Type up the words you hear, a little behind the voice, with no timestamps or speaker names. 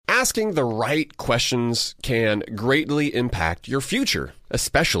asking the right questions can greatly impact your future,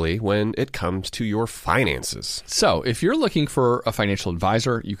 especially when it comes to your finances. So, if you're looking for a financial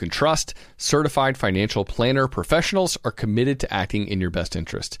advisor you can trust, certified financial planner professionals are committed to acting in your best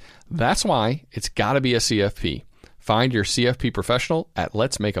interest. That's why it's got to be a CFP. Find your CFP professional at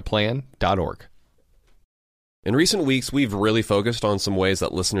letsmakeaplan.org. In recent weeks, we've really focused on some ways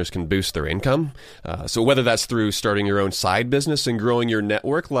that listeners can boost their income. So whether that's through starting your own side business and growing your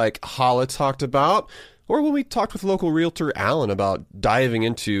network like Hala talked about, or when we talked with local realtor Alan about diving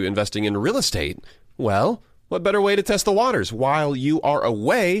into investing in real estate, well, what better way to test the waters? While you are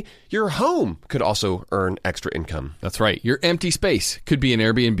away, your home could also earn extra income. That's right. Your empty space could be an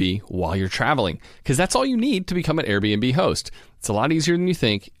Airbnb while you're traveling, because that's all you need to become an Airbnb host. It's a lot easier than you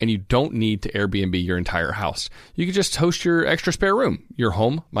think, and you don't need to Airbnb your entire house. You can just host your extra spare room. Your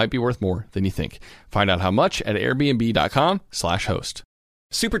home might be worth more than you think. Find out how much at airbnb.com/host.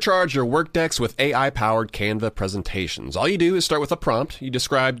 Supercharge your work decks with AI-powered Canva presentations. All you do is start with a prompt. You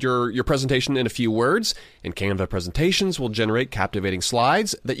describe your presentation in a few words, and Canva presentations will generate captivating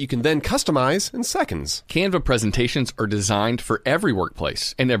slides that you can then customize in seconds. Canva presentations are designed for every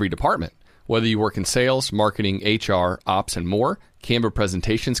workplace and every department. Whether you work in sales, marketing, HR, ops, and more, Canva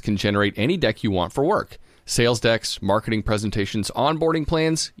presentations can generate any deck you want for work. Sales decks, marketing presentations, onboarding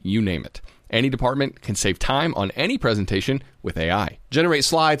plans, you name it. Any department can save time on any presentation with AI. Generate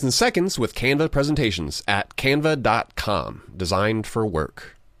slides in seconds with Canva presentations at canva.com. Designed for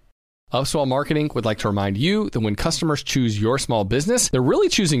work. Upswell Marketing would like to remind you that when customers choose your small business, they're really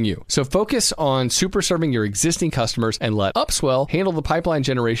choosing you. So focus on super serving your existing customers and let Upswell handle the pipeline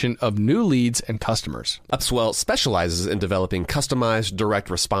generation of new leads and customers. Upswell specializes in developing customized direct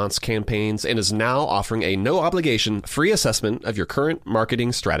response campaigns and is now offering a no-obligation free assessment of your current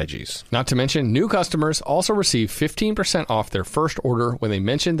marketing strategies. Not to mention, new customers also receive 15% off their first order when they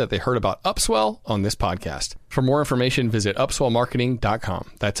mention that they heard about Upswell on this podcast. For more information, visit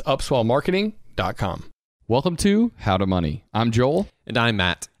upswellmarketing.com. That's upswellmarketing.com. Welcome to How to Money. I'm Joel. And I'm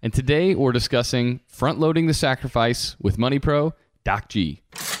Matt. And today we're discussing front-loading the sacrifice with Money Pro, Doc G.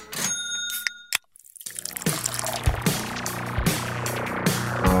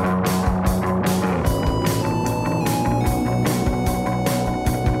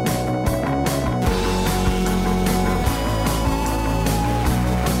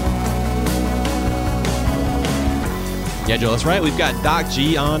 Yeah, Joel, that's right. We've got Doc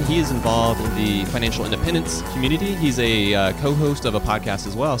G on. He is involved in the financial independence community. He's a co-host of a podcast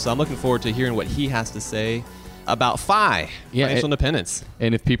as well. So I'm looking forward to hearing what he has to say about financial independence.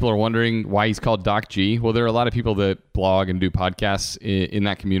 And if people are wondering why he's called Doc G, well, there are a lot of people that blog and do podcasts in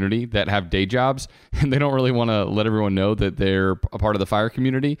that community that have day jobs, and they don't really want to let everyone know that they're a part of the FIRE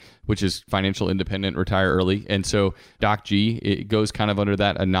community, which is financial independent, retire early. And so Doc G, it goes kind of under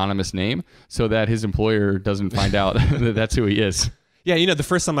that anonymous name so that his employer doesn't find out that that's who he is. Yeah, you know, the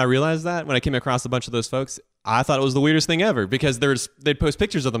first time I realized that, when I came across a bunch of those folks, I thought it was the weirdest thing ever, because they'd post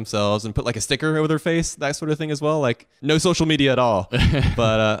pictures of themselves and put like a sticker over their face, that sort of thing as well. Like no social media at all.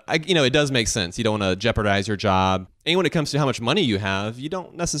 But it does make sense. You don't want to jeopardize your job. And when it comes to how much money you have, you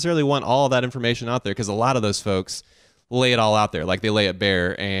don't necessarily want all of that information out there, because a lot of those folks lay it all out there. Like they lay it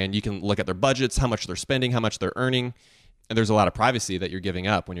bare, and you can look at their budgets, how much they're spending, how much they're earning. And there's a lot of privacy that you're giving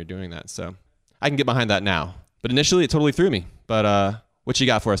up when you're doing that. So I can get behind that now. But initially, it totally threw me. But what you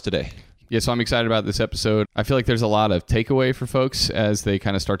got for us today? Yeah, so I'm excited about this episode. I feel like there's a lot of takeaway for folks as they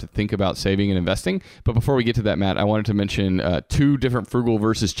kind of start to think about saving and investing. But before we get to that, Matt, I wanted to mention two different frugal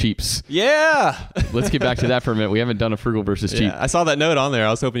versus cheaps. Yeah! Let's get back to that for a minute. We haven't done a frugal versus cheap. I saw that note on there. I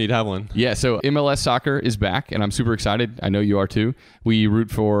was hoping you'd have one. Yeah, so MLS Soccer is back, and I'm super excited. I know you are too. We root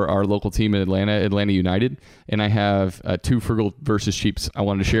for our local team in Atlanta United, and I have two frugal versus cheaps I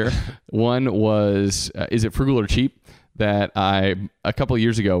wanted to share. One was, is it frugal or cheap? That a couple of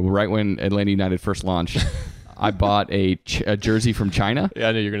years ago, right when Atlanta United first launched, I bought a jersey from China. Yeah,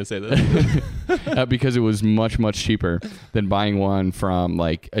 I knew you were going to say that. Because it was much, much cheaper than buying one from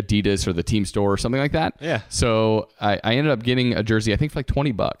like Adidas or the team store or something like that. Yeah. So I ended up getting a jersey, I think for like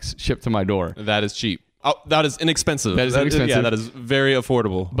 $20 shipped to my door. That is cheap. Oh, that is inexpensive. That is inexpensive. Yeah, that is very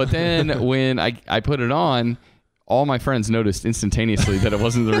affordable. But then when I put it on, all my friends noticed instantaneously that it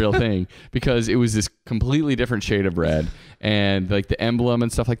wasn't the real thing, because it was this completely different shade of red, and like the emblem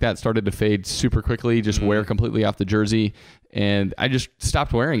and stuff like that started to fade super quickly, just wear completely off the jersey. And I just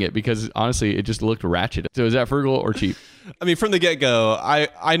stopped wearing it because honestly, it just looked ratchet. So is that frugal or cheap? I mean, from the get-go,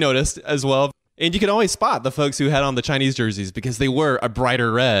 I noticed as well. And you can always spot the folks who had on the Chinese jerseys because they were a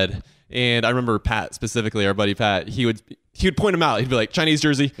brighter red. And I remember Pat specifically, our buddy Pat, he would point them out. He'd be like, Chinese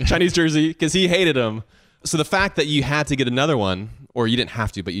jersey, because he hated them. So the fact that you had to get another one, or you didn't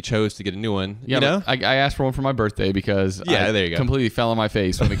have to, but you chose to get a new one, Yeah, you know? I asked for one for my birthday because Yeah, there you go. completely fell on my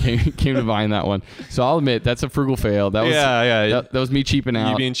face when it came to buying that one. So I'll admit that's a frugal fail. That was that was me cheaping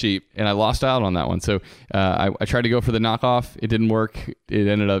out. You being cheap. And I lost out on that one. So I tried to go for the knockoff. It didn't work. It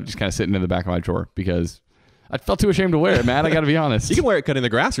ended up just kind of sitting in the back of my drawer because I felt too ashamed to wear it, man. I got to be honest. You can wear it cutting the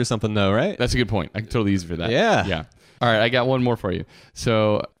grass or something, though, right? That's a good point. I can totally use it for that. Yeah. Yeah. All right, I got one more for you.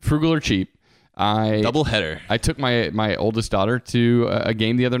 So frugal or cheap. Double header. I took my oldest daughter to a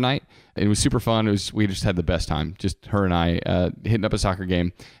game the other night. It was super fun. We just had the best time, just her and I hitting up a soccer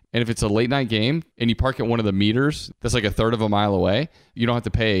game. And if it's a late night game and you park at one of the meters that's like a third of a mile away, you don't have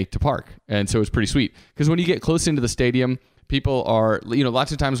to pay to park. And so it's pretty sweet. Because when you get close into the stadium, people are,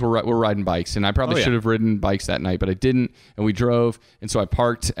 lots of times we're riding bikes, and I probably should have ridden bikes that night, but I didn't, and we drove, and so I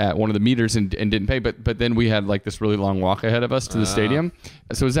parked at one of the meters and didn't pay, but then we had like this really long walk ahead of us to the stadium.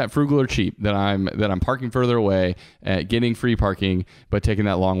 So is that frugal or cheap that I'm parking further away, getting free parking, but taking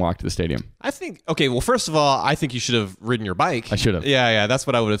that long walk to the stadium? I think, okay, well, first of all, I think you should have ridden your bike. I should have. Yeah, that's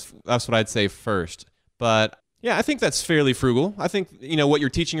what I'd say first. But yeah, I think that's fairly frugal. I think, what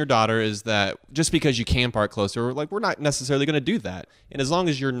you're teaching your daughter is that just because you can park closer, like, we're not necessarily going to do that. And as long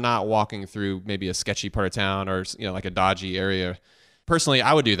as you're not walking through maybe a sketchy part of town or, like a dodgy area, personally,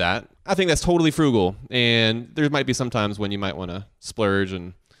 I would do that. I think that's totally frugal. And there might be some times when you might want to splurge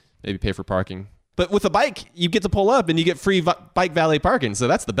and maybe pay for parking. But with a bike, you get to pull up and you get free bike valet parking. So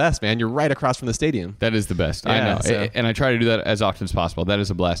that's the best, man. You're right across from the stadium. That is the best. Yeah, I know. so. And I try to do that as often as possible. That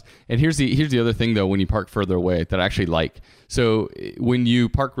is a blast. And here's the other thing, though, when you park further away that I actually like. So when you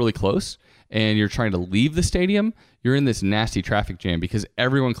park really close and you're trying to leave the stadium, you're in this nasty traffic jam because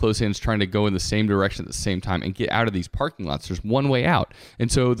everyone close in is trying to go in the same direction at the same time and get out of these parking lots. There's one way out. And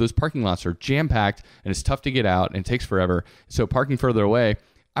so those parking lots are jam-packed, and it's tough to get out, and it takes forever. So parking further away,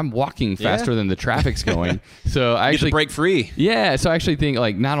 I'm walking faster than the traffic's going. So I actually break free. Yeah. So I actually think,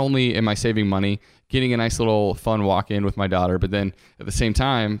 like, not only am I saving money, getting a nice little fun walk in with my daughter, but then at the same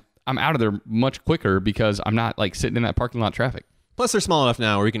time, I'm out of there much quicker because I'm not like sitting in that parking lot traffic. Plus, they're small enough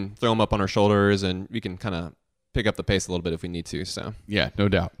now where we can throw them up on our shoulders and we can kind of pick up the pace a little bit if we need to. So yeah, no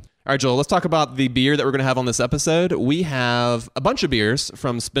doubt. All right, Joel, let's talk about the beer that we're going to have on this episode. We have a bunch of beers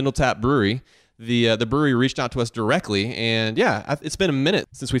from Spindletap Brewery. The brewery reached out to us directly, and yeah, it's been a minute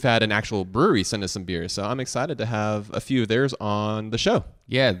since we've had an actual brewery send us some beers, so I'm excited to have a few of theirs on the show.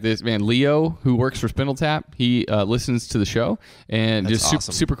 Yeah, this man Leo, who works for Spindletap, he listens to the show, and That's just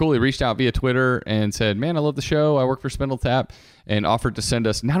awesome. super cool. He reached out via Twitter and said, "Man, I love the show. I work for Spindletap," and offered to send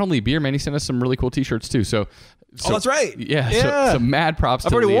us not only beer, man, he sent us some really cool T-shirts too. So that's right. Yeah. So mad props.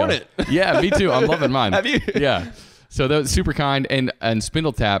 I've to already Leo. worn it. Yeah, me too. I'm loving mine. Have you? Yeah. So that was super kind. And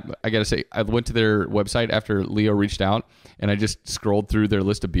Spindletap, I got to say, I went to their website after Leo reached out, and I just scrolled through their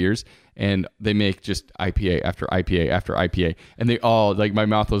list of beers, and they make just IPA after IPA after IPA. And they all, like, my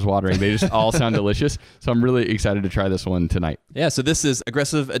mouth was watering. They just all sound delicious. So I'm really excited to try this one tonight. Yeah, so this is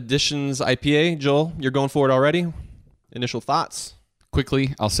Aggressive Additions IPA. Joel, you're going for it already? Initial thoughts?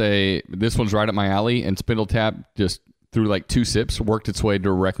 Quickly, I'll say this one's right up my alley, and Spindletap just through like 2 sips, worked its way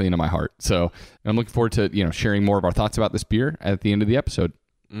directly into my heart. So I'm looking forward to sharing more of our thoughts about this beer at the end of the episode.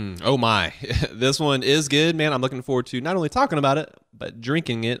 Oh my, this one is good, man. I'm looking forward to not only talking about it, but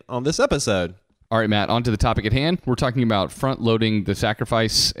drinking it on this episode. All right, Matt, on to the topic at hand. We're talking about front-loading the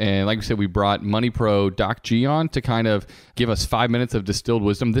sacrifice. And like we said, we brought Money Pro Doc G on to kind of give us 5 minutes of distilled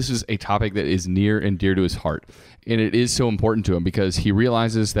wisdom. This is a topic that is near and dear to his heart. And it is so important to him because he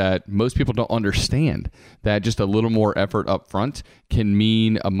realizes that most people don't understand that just a little more effort up front can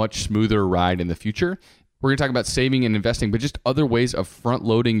mean a much smoother ride in the future. We're going to talk about saving and investing, but just other ways of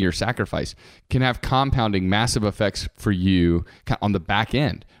front-loading your sacrifice can have compounding massive effects for you on the back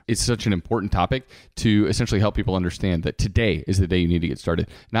end. It's such an important topic to essentially help people understand that today is the day you need to get started.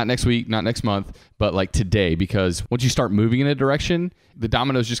 Not next week, not next month, but like today, because once you start moving in a direction, the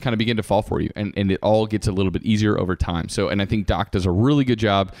dominoes just kind of begin to fall for you, and it all gets a little bit easier over time. And I think Doc does a really good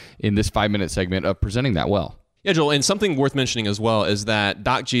job in this 5-minute segment of presenting that well. Yeah, Joel, and something worth mentioning as well is that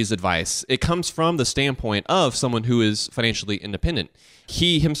Doc G's advice, it comes from the standpoint of someone who is financially independent.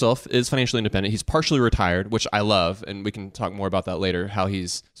 He himself is financially independent. He's partially retired, which I love, and we can talk more about that later, how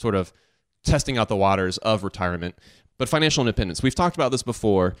he's sort of testing out the waters of retirement. But financial independence, we've talked about this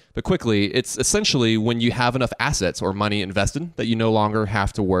before, but quickly, it's essentially when you have enough assets or money invested that you no longer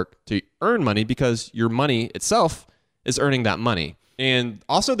have to work to earn money because your money itself is earning that money. And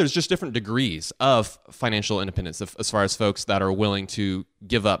also, there's just different degrees of financial independence as far as folks that are willing to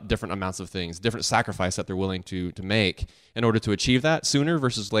give up different amounts of things, different sacrifice that they're willing to make in order to achieve that sooner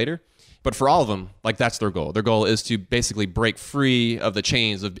versus later. But for all of them, like, that's their goal. Their goal is to basically break free of the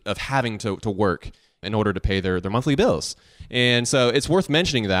chains of having to work in order to pay their monthly bills. And so it's worth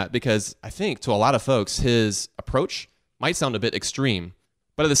mentioning that because I think to a lot of folks, his approach might sound a bit extreme,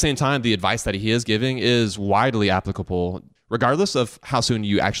 but at the same time, the advice that he is giving is widely applicable, regardless of how soon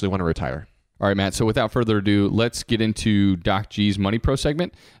you actually want to retire. All right, Matt. So without further ado, let's get into Doc G's Money Pro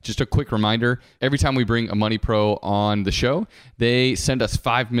segment. Just a quick reminder, every time we bring a Money Pro on the show, they send us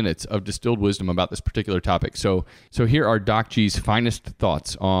 5 minutes of distilled wisdom about this particular topic. So here are Doc G's finest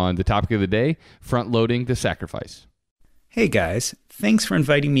thoughts on the topic of the day, front-loading the sacrifice. Hey guys, thanks for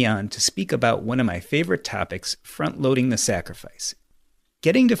inviting me on to speak about one of my favorite topics, front-loading the sacrifice.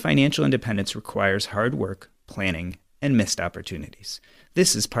 Getting to financial independence requires hard work, planning, and missed opportunities.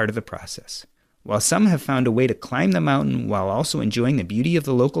 This is part of the process. While some have found a way to climb the mountain while also enjoying the beauty of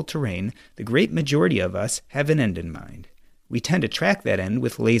the local terrain, the great majority of us have an end in mind. We tend to track that end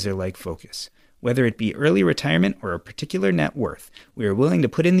with laser-like focus. Whether it be early retirement or a particular net worth, we are willing to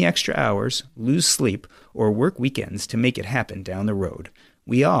put in the extra hours, lose sleep, or work weekends to make it happen down the road.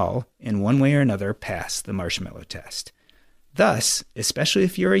 We all, in one way or another, pass the marshmallow test. Thus, especially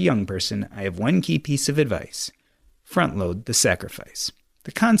if you're a young person, I have one key piece of advice. Front-load the sacrifice.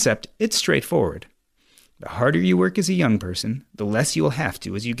 The concept, it's straightforward. The harder you work as a young person, the less you will have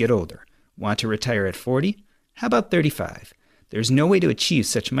to as you get older. Want to retire at 40? How about 35? There's no way to achieve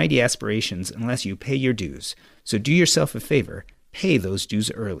such mighty aspirations unless you pay your dues. So do yourself a favor, pay those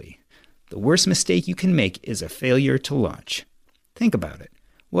dues early. The worst mistake you can make is a failure to launch. Think about it.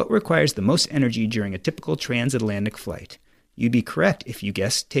 What requires the most energy during a typical transatlantic flight? You'd be correct if you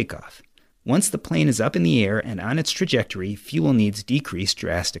guessed takeoff. Once the plane is up in the air and on its trajectory, fuel needs decrease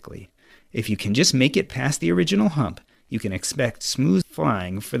drastically. If you can just make it past the original hump, you can expect smooth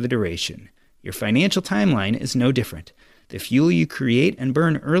flying for the duration. Your financial timeline is no different. The fuel you create and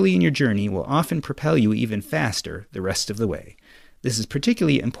burn early in your journey will often propel you even faster the rest of the way. This is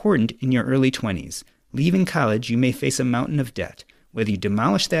particularly important in your early 20s. Leaving college, you may face a mountain of debt. Whether you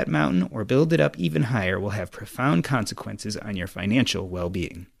demolish that mountain or build it up even higher will have profound consequences on your financial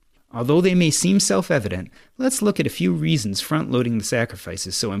well-being. Although they may seem self-evident, let's look at a few reasons front-loading the sacrifice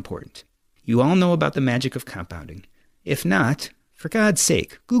is so important. You all know about the magic of compounding. If not, for God's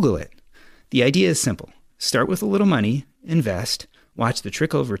sake, Google it. The idea is simple. Start with a little money, invest, watch the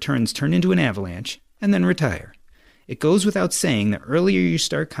trickle of returns turn into an avalanche, and then retire. It goes without saying the earlier you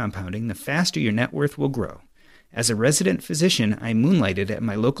start compounding, the faster your net worth will grow. As a resident physician, I moonlighted at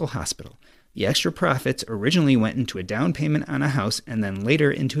my local hospital. The extra profits originally went into a down payment on a house and then later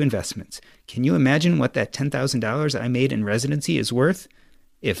into investments. Can you imagine what that $10,000 I made in residency is worth?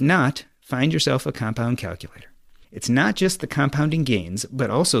 If not, find yourself a compound calculator. It's not just the compounding gains, but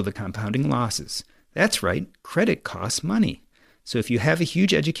also the compounding losses. That's right, credit costs money. So if you have a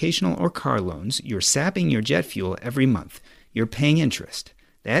huge educational or car loans, you're sapping your jet fuel every month. You're paying interest.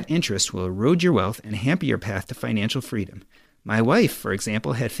 That interest will erode your wealth and hamper your path to financial freedom. My wife, for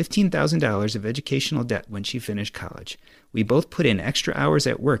example, had $15,000 of educational debt when she finished college. We both put in extra hours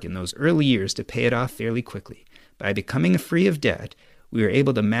at work in those early years to pay it off fairly quickly. By becoming free of debt, we were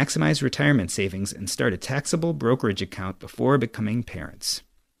able to maximize retirement savings and start a taxable brokerage account before becoming parents.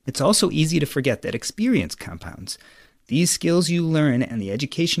 It's also easy to forget that experience compounds. These skills you learn and the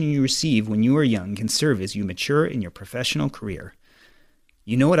education you receive when you are young can serve as you mature in your professional career.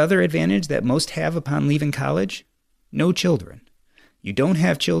 You know what other advantage that most have upon leaving college? No children. You don't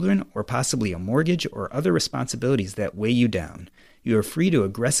have children or possibly a mortgage or other responsibilities that weigh you down. You are free to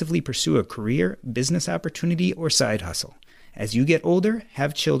aggressively pursue a career, business opportunity, or side hustle. As you get older,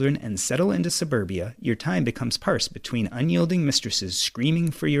 have children, and settle into suburbia, your time becomes parsed between unyielding mistresses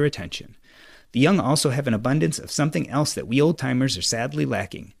screaming for your attention. The young also have an abundance of something else that we old-timers are sadly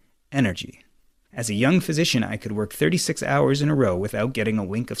lacking: energy. As a young physician, I could work 36 hours in a row without getting a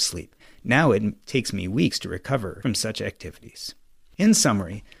wink of sleep. Now it takes me weeks to recover from such activities. In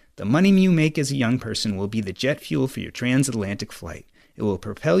summary, the money you make as a young person will be the jet fuel for your transatlantic flight. It will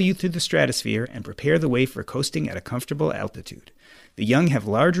propel you through the stratosphere and prepare the way for coasting at a comfortable altitude. The young have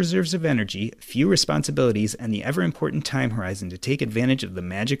large reserves of energy, few responsibilities, and the ever-important time horizon to take advantage of the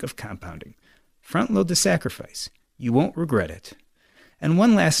magic of compounding. Front-load the sacrifice. You won't regret it. And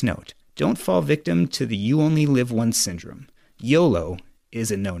one last note. Don't fall victim to the you only live once syndrome. YOLO is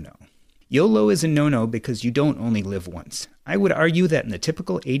a no-no. YOLO is a no-no because you don't only live once. I would argue that in the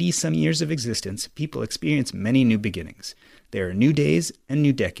typical 80-some years of existence, people experience many new beginnings. There are new days and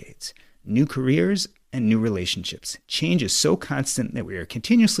new decades, new careers and new relationships. Change is so constant that we are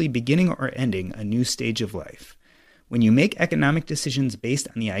continuously beginning or ending a new stage of life. When you make economic decisions based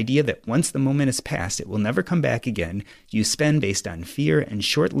on the idea that once the moment is past, it will never come back again, you spend based on fear and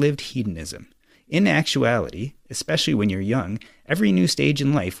short-lived hedonism. In actuality, especially when you're young, every new stage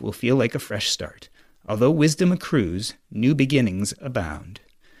in life will feel like a fresh start. Although wisdom accrues, new beginnings abound.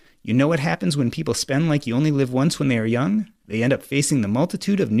 You know what happens when people spend like you only live once when they are young? They end up facing the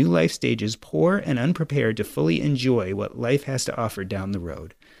multitude of new life stages, poor and unprepared to fully enjoy what life has to offer down the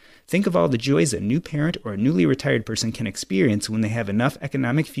road. Think of all the joys a new parent or a newly retired person can experience when they have enough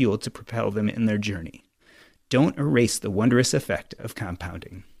economic fuel to propel them in their journey. Don't erase the wondrous effect of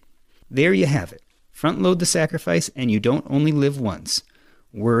compounding. There you have it. Front load the sacrifice and you don't only live once.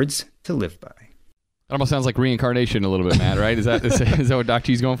 Words to live by. It almost sounds like reincarnation a little bit, Matt, right? Is that what Doc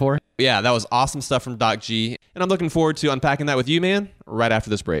G's going for? Yeah, that was awesome stuff from Doc G. And I'm looking forward to unpacking that with you, man, right after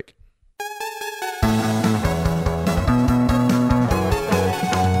this break.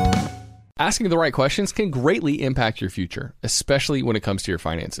 Asking the right questions can greatly impact your future, especially when it comes to your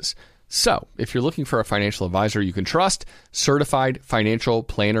finances. So, if you're looking for a financial advisor you can trust, certified financial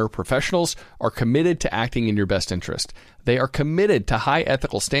planner professionals are committed to acting in your best interest. They are committed to high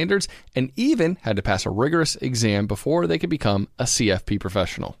ethical standards and even had to pass a rigorous exam before they could become a CFP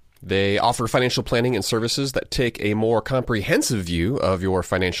professional. They offer financial planning and services that take a more comprehensive view of your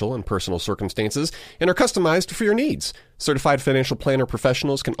financial and personal circumstances and are customized for your needs. Certified financial planner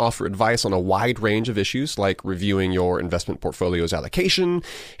professionals can offer advice on a wide range of issues like reviewing your investment portfolio's allocation,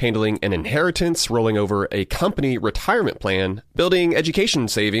 handling an inheritance, rolling over a company retirement plan, building education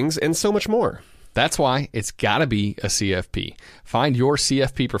savings, and so much more. That's why it's got to be a CFP. Find your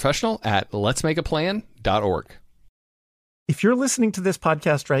CFP professional at letsmakeaplan.org. If you're listening to this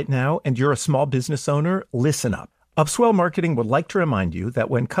podcast right now and you're a small business owner, listen up. Upswell Marketing would like to remind you that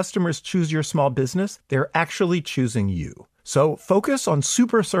when customers choose your small business, they're actually choosing you. So focus on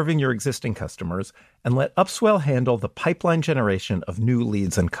super serving your existing customers and let Upswell handle the pipeline generation of new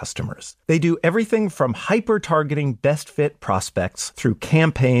leads and customers. They do everything from hyper-targeting best fit prospects through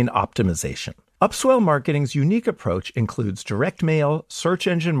campaign optimization. Upswell Marketing's unique approach includes direct mail, search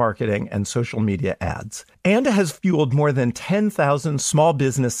engine marketing, and social media ads, and has fueled more than 10,000 small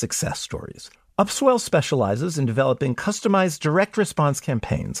business success stories. Upswell specializes in developing customized direct response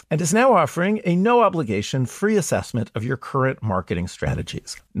campaigns and is now offering a no-obligation free assessment of your current marketing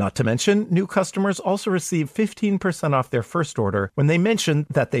strategies. Not to mention, new customers also receive 15% off their first order when they mention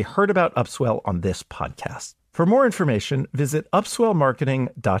that they heard about Upswell on this podcast. For more information, visit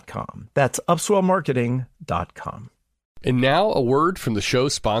upswellmarketing.com. That's upswellmarketing.com. And now a word from the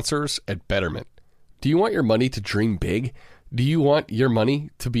show's sponsors at Betterment. Do you want your money to dream big? Do you want your money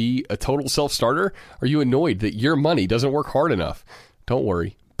to be a total self-starter? Are you annoyed that your money doesn't work hard enough? Don't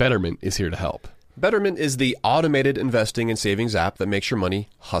worry, Betterment is here to help. Betterment is the automated investing and savings app that makes your money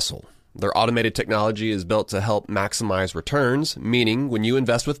hustle. Their automated technology is built to help maximize returns, meaning when you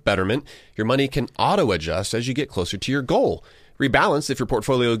invest with Betterment, your money can auto-adjust as you get closer to your goal. Rebalance if your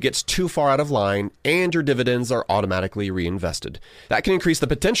portfolio gets too far out of line, and your dividends are automatically reinvested. That can increase the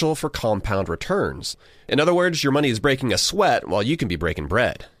potential for compound returns. In other words, your money is breaking a sweat while you can be breaking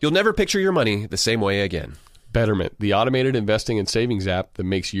bread. You'll never picture your money the same way again. Betterment, the automated investing and savings app that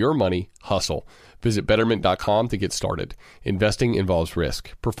makes your money hustle. Visit Betterment.com to get started. Investing involves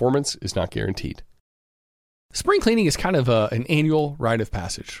risk. Performance is not guaranteed. Spring cleaning is kind of an annual rite of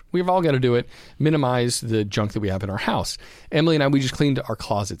passage. We've all got to do it, minimize the junk that we have in our house. Emily and I, we just cleaned our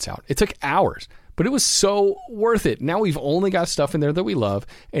closets out. It took hours, but it was so worth it. Now we've only got stuff in there that we love,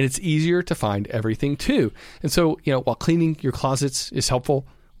 and it's easier to find everything too. And so, while cleaning your closets is helpful,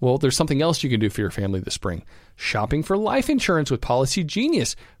 well, there's something else you can do for your family this spring. Shopping for life insurance with Policy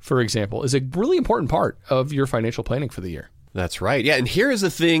Genius, for example, is a really important part of your financial planning for the year. That's right. Yeah, and here is the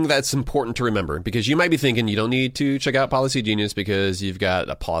thing that's important to remember, because you might be thinking you don't need to check out Policy Genius because you've got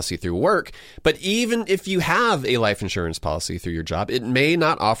a policy through work. But even if you have a life insurance policy through your job, it may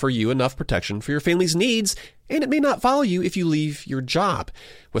not offer you enough protection for your family's needs, and it may not follow you if you leave your job.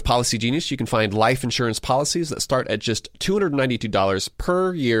 With Policy Genius, you can find life insurance policies that start at just $292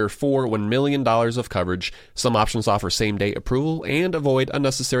 per year for $1 million of coverage. Some options offer same-day approval and avoid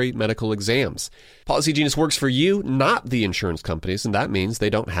unnecessary medical exams. Policy Genius works for you, not the insurance companies, and that means they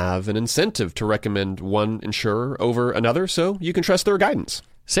don't have an incentive to recommend one insurer over another, so you can trust their guidance.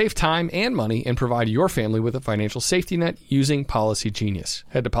 Save time and money and provide your family with a financial safety net using Policy Genius.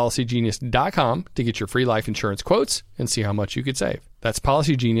 Head to policygenius.com to get your free life insurance quotes and see how much you could save. That's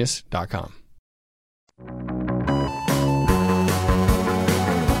policygenius.com.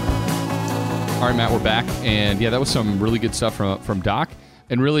 All right, Matt, we're back. And that was some really good stuff from Doc.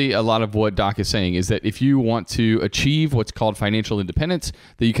 And really, a lot of what Doc is saying is that if you want to achieve what's called financial independence,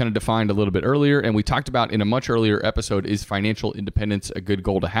 that you kind of defined a little bit earlier, and we talked about in a much earlier episode, is financial independence a good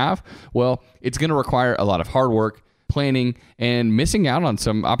goal to have? Well, it's going to require a lot of hard work, planning, and missing out on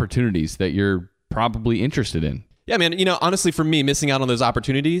some opportunities that you're probably interested in. Yeah, man, honestly, for me, missing out on those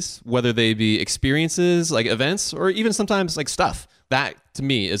opportunities, whether they be experiences, like events, or even sometimes like stuff, that to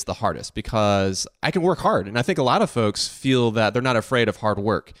me is the hardest because I can work hard. And I think a lot of folks feel that they're not afraid of hard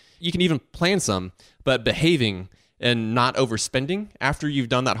work. You can even plan some, but behaving and not overspending after you've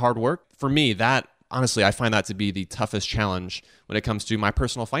done that hard work, for me, that honestly, I find that to be the toughest challenge when it comes to my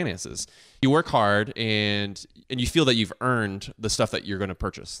personal finances. You work hard and you feel that you've earned the stuff that you're going to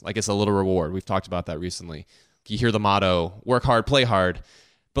purchase. Like it's a little reward. We've talked about that recently. You hear the motto, work hard, play hard.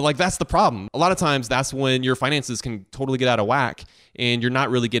 But like that's the problem. A lot of times that's when your finances can totally get out of whack and you're not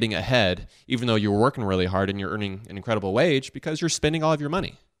really getting ahead, even though you're working really hard and you're earning an incredible wage because you're spending all of your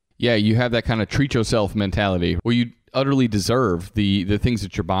money. Yeah, you have that kind of treat yourself mentality where you utterly deserve the things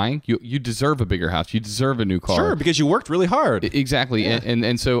that you're buying. You deserve a bigger house. You deserve a new car. Sure, because you worked really hard. Exactly. Yeah.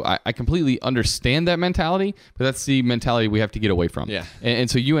 And so I completely understand that mentality, but that's the mentality we have to get away from. Yeah. And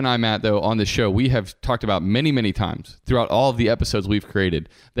so you and I, Matt, though, on this show, we have talked about many, many times throughout all of the episodes we've created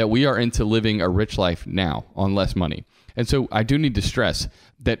that we are into living a rich life now on less money. And so I do need to stress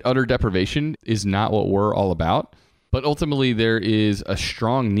that utter deprivation is not what we're all about. But ultimately, there is a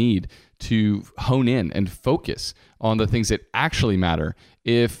strong need to hone in and focus on the things that actually matter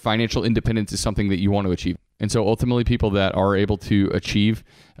if financial independence is something that you want to achieve. And so ultimately, people that are able to achieve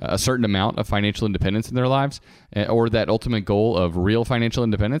a certain amount of financial independence in their lives, or that ultimate goal of real financial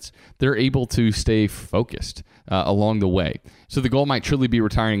independence, they're able to stay focused along the way. So the goal might truly be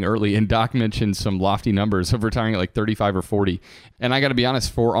retiring early. And Doc mentioned some lofty numbers of retiring at like 35 or 40. And I got to be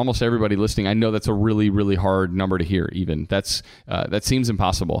honest, for almost everybody listening, I know that's a really, really hard number to hear. Even that seems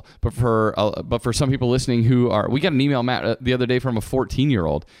impossible. But for some people listening we got an email, Matt, the other day from a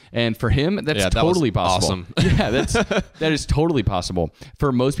 14-year-old, and for him, that's totally possible. Awesome. Yeah, that is totally possible.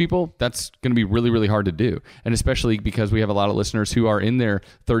 For most people, that's going to be really, really hard to do. And especially because we have a lot of listeners who are in their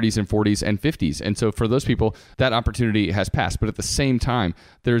 30s and 40s and 50s. And so for those people, that opportunity has passed. But at the same time,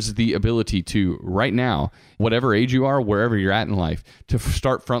 there's the ability to, right now, whatever age you are, wherever you're at in life, to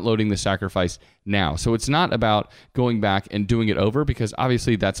start front-loading the sacrifice now. So it's not about going back and doing it over, because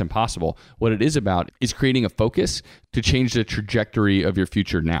obviously that's impossible. What it is about is creating a focus to change the trajectory of your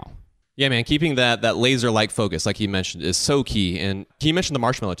future now. Yeah, man, keeping that laser-like focus, like you mentioned, is so key. And he mentioned the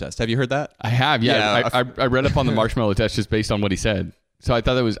marshmallow test. Have you heard that? I have, yeah. I read up on the marshmallow test just based on what he said. So I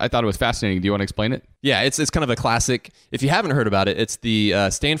thought it was fascinating. Do you want to explain it? Yeah, it's kind of a classic. If you haven't heard about it, it's the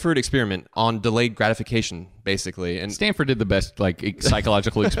Stanford experiment on delayed gratification, basically. And Stanford did the best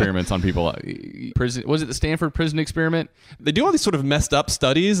psychological experiments on people. Prison, was it the Stanford prison experiment? They do all these sort of messed up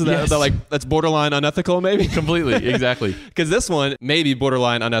studies that's borderline unethical, maybe. Completely, exactly. Because this one may be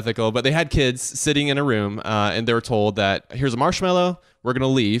borderline unethical, but they had kids sitting in a room and they were told that here's a marshmallow. We're going to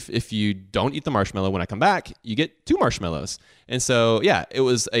leave. If you don't eat the marshmallow when I come back, you get 2 marshmallows. And so, yeah, it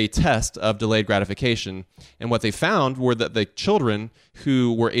was a test of delayed gratification. And what they found were that the children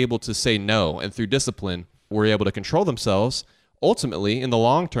who were able to say no and through discipline were able to control themselves, ultimately, in the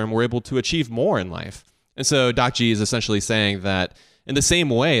long term, were able to achieve more in life. And so Doc G is essentially saying that in the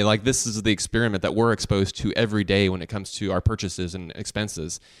same way, like this is the experiment that we're exposed to every day when it comes to our purchases and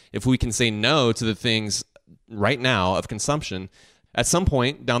expenses. If we can say no to the things right now of consumption, at some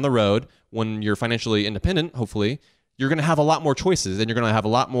point down the road, when you're financially independent, hopefully, you're going to have a lot more choices and you're going to have a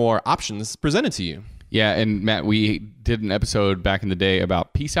lot more options presented to you. Yeah, and Matt, we did an episode back in the day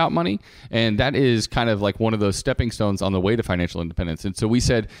about peace out money, and that is kind of like one of those stepping stones on the way to financial independence. And so we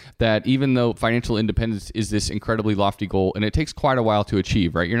said that even though financial independence is this incredibly lofty goal, and it takes quite a while to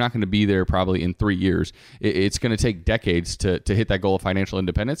achieve, right? You're not going to be there probably in 3 years. It's going to take decades to hit that goal of financial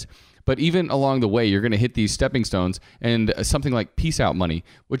independence. But even along the way, you're going to hit these stepping stones and something like peace out money,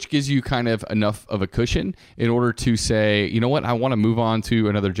 which gives you kind of enough of a cushion in order to say, you know what, I want to move on to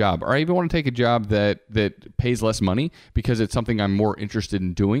another job, or I even want to take a job that pays less money because it's something I'm more interested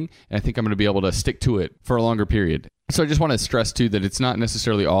in doing. And I think I'm going to be able to stick to it for a longer period. So I just want to stress, too, that it's not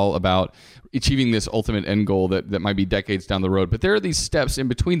necessarily all about achieving this ultimate end goal that might be decades down the road. But there are these steps in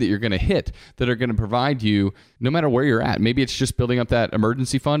between that you're going to hit that are going to provide you, no matter where you're at. Maybe it's just building up that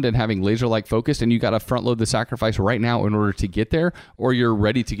emergency fund and having laser-like focus, and you got to front load the sacrifice right now in order to get there, or you're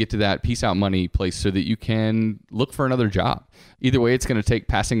ready to get to that peace out money place so that you can look for another job. Either way, it's going to take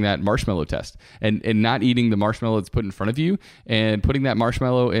passing that marshmallow test and not eating the marshmallow that's put in front of you and putting that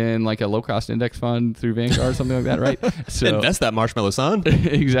marshmallow in like a low-cost index fund through Vanguard or something like that, right? So invest that marshmallow, son.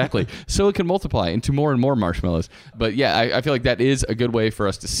 Exactly. So it can multiply into more and more marshmallows. But yeah, I feel like that is a good way for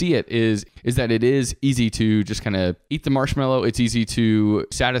us to see it is that it is easy to just kind of eat the marshmallow. It's easy to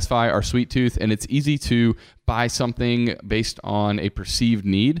satisfy our sweet tooth, and it's easy to buy something based on a perceived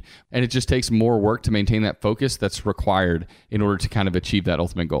need. And it just takes more work to maintain that focus that's required in order to kind of achieve that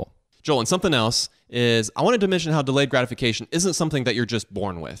ultimate goal. Joel, and something else is I wanted to mention how delayed gratification isn't something that you're just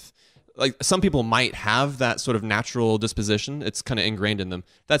born with. Like some people might have that sort of natural disposition. It's kind of ingrained in them.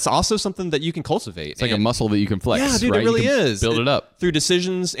 That's also something that you can cultivate. It's like a muscle that you can flex. Yeah, dude, right? it really You can is. Build it up. Through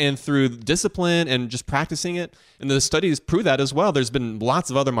decisions and through discipline and just practicing it. And the studies prove that as well. There's been lots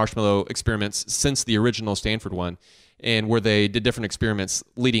of other marshmallow experiments since the original Stanford one, and where they did different experiments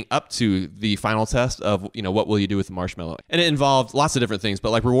leading up to the final test of, what will you do with the marshmallow? And it involved lots of different things,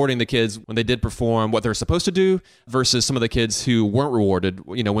 but like rewarding the kids when they did perform what they're supposed to do versus some of the kids who weren't rewarded,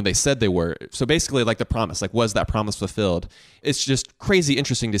 when they said they were. So basically like the promise, like was that promise fulfilled? It's just crazy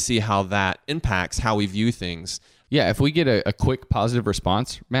interesting to see how that impacts how we view things. Yeah, if we get a quick positive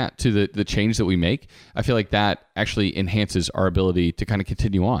response, Matt, to the change that we make, I feel like that actually enhances our ability to kind of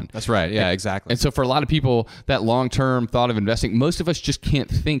continue on. That's right. Yeah, exactly. And so for a lot of people, that long-term thought of investing, most of us just can't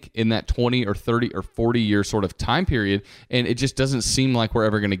think in that 20 or 30 or 40-year sort of time period, and it just doesn't seem like we're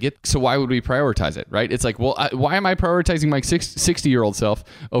ever going to get. So why would we prioritize it, right? It's like, well, why am I prioritizing my 60-year-old self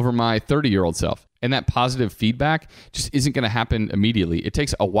over my 30-year-old self? And that positive feedback just isn't going to happen immediately. It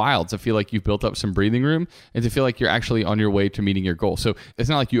takes a while to feel like you've built up some breathing room and to feel like you're actually on your way to meeting your goal. So it's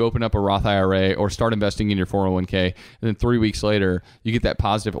not like you open up a Roth IRA or start investing in your 401k, and then 3 weeks later, you get that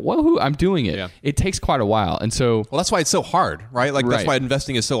positive, whoa, I'm doing it. Yeah. It takes quite a while. And so... Well, that's why it's so hard, right? Like, that's why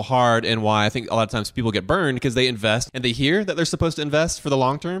investing is so hard, and why I think a lot of times people get burned because they invest and they hear that they're supposed to invest for the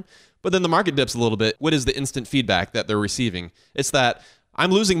long term, but then the market dips a little bit. What is the instant feedback that they're receiving? It's that I'm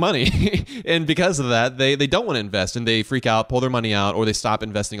losing money. And because of that, they don't want to invest and they freak out, pull their money out, or they stop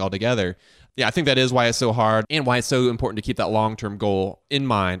investing altogether. Yeah, I think that is why it's so hard and why it's so important to keep that long-term goal in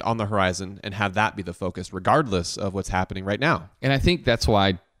mind on the horizon and have that be the focus regardless of what's happening right now. And I think that's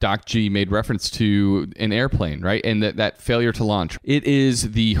why Doc G made reference to an airplane, right? And that failure to launch. It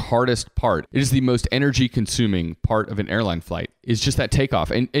is the hardest part. It is the most energy consuming part of an airline flight. It's just that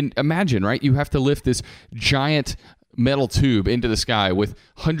takeoff. And imagine, right? You have to lift this giant metal tube into the sky with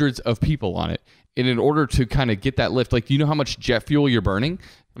hundreds of people on it. And in order to kind of get that lift, like, do you know how much jet fuel you're burning?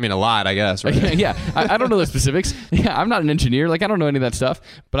 I mean, a lot, I guess, right? Yeah. I don't know the specifics. Yeah, I'm not an engineer. Like, I don't know any of that stuff.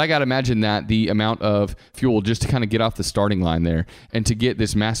 But I got to imagine that the amount of fuel just to kind of get off the starting line there and to get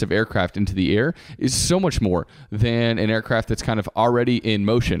this massive aircraft into the air is so much more than an aircraft that's kind of already in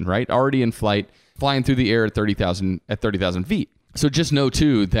motion, right? Already in flight, flying through the air at 30,000 feet. So just know,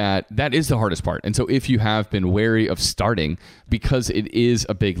 too, that is the hardest part. And so if you have been wary of starting because it is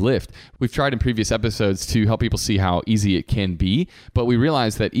a big lift, we've tried in previous episodes to help people see how easy it can be. But we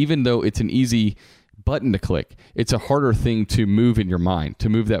realize that even though it's an easy button to click, it's a harder thing to move in your mind, to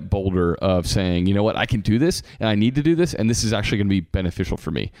move that boulder of saying, you know what, I can do this and I need to do this. And this is actually going to be beneficial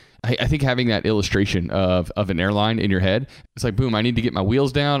for me. I think having that illustration of an airline in your head, it's like, boom, I need to get my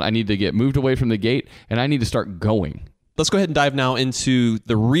wheels down. I need to get moved away from the gate and I need to start going. Let's go ahead and dive now into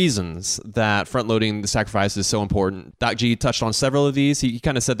the reasons that front-loading the sacrifice is so important. Doc G touched on several of these. He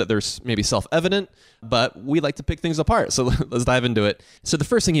kind of said that there's maybe self-evident, but we like to pick things apart. So let's dive into it. So the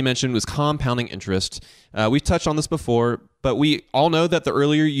first thing he mentioned was compounding interest. We've touched on this before, but we all know that the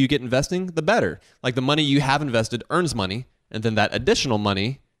earlier you get investing, the better. Like the money you have invested earns money, and then that additional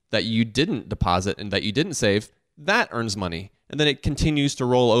money that you didn't deposit and that you didn't save, that earns money. And then it continues to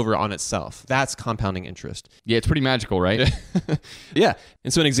roll over on itself. That's compounding interest. Yeah, it's pretty magical, right? Yeah.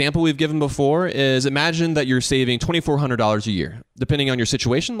 And so an example we've given before is imagine that you're saving $2,400 a year. Depending on your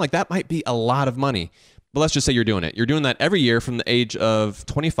situation, like that might be a lot of money. But let's just say you're doing it. You're doing that every year from the age of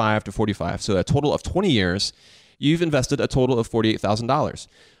 25 to 45. So a total of 20 years, you've invested a total of $48,000.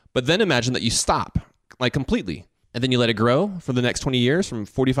 But then imagine that you stop, like completely. And then you let it grow for the next 20 years from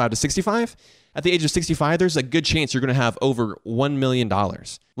 45 to 65. At the age of 65, there's a good chance you're going to have over $1 million.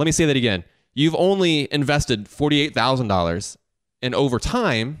 Let me say that again. You've only invested $48,000, and over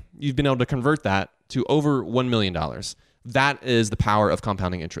time, you've been able to convert that to over $1 million. That is the power of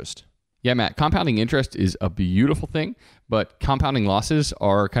compounding interest. Yeah, Matt, compounding interest is a beautiful thing, but compounding losses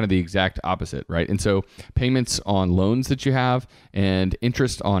are kind of the exact opposite, right? And so payments on loans that you have and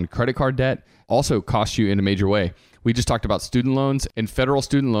interest on credit card debt also cost you in a major way. We just talked about student loans, and federal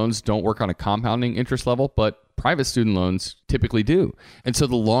student loans don't work on a compounding interest level, but private student loans typically do. And so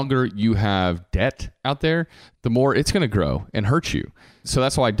the longer you have debt out there, the more it's going to grow and hurt you. So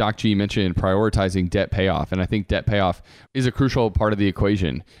that's why Doc G mentioned prioritizing debt payoff. And I think debt payoff is a crucial part of the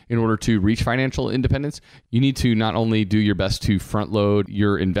equation. In order to reach financial independence, you need to not only do your best to front load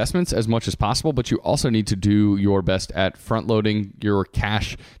your investments as much as possible, but you also need to do your best at front loading your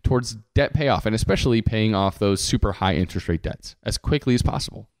cash towards debt payoff, and especially paying off those super high interest rate debts as quickly as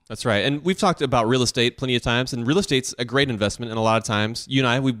possible. That's right. And we've talked about real estate plenty of times, and real estate's a great investment. And a lot of times, you and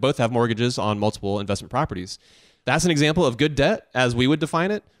I, we both have mortgages on multiple investment properties. That's an example of good debt as we would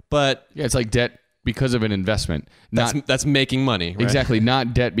define it, But Yeah, it's like debt because of an investment. that's making money, right? Exactly,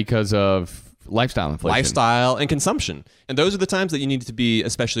 not debt because of lifestyle inflation. Lifestyle and consumption. And those are the times that you need to be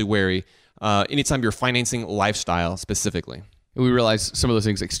especially wary anytime you're financing lifestyle specifically. We realize some of those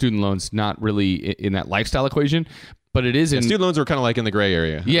things like student loans, not really in that lifestyle equation, but it is in... Student loans are kind of like in the gray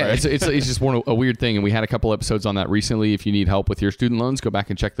area. Yeah, right? it's just a weird thing, and we had a couple episodes on that recently. If you need help with your student loans, go back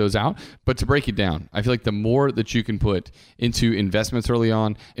and check those out. But to break it down, I feel like the more that you can put into investments early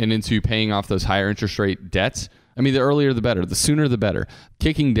on and into paying off those higher interest rate debts, I mean, the earlier the better. The sooner the better.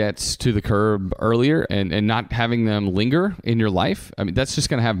 Kicking debts to the curb earlier and not having them linger in your life, I mean, that's just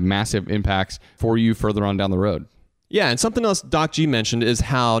going to have massive impacts for you further on down the road. Yeah, and something else Doc G mentioned is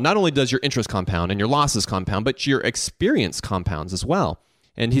how not only does your interest compound and your losses compound, but your experience compounds as well.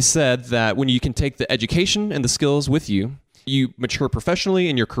 And he said that when you can take the education and the skills with you, you mature professionally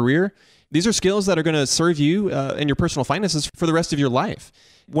in your career. These are skills that are going to serve you in your personal finances for the rest of your life.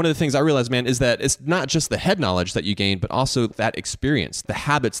 One of the things I realized, man, is that it's not just the head knowledge that you gain, but also that experience. The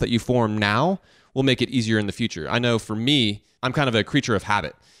habits that you form now will make it easier in the future. I know for me, I'm kind of a creature of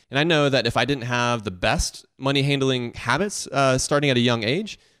habit. And I know that if I didn't have the best money handling habits starting at a young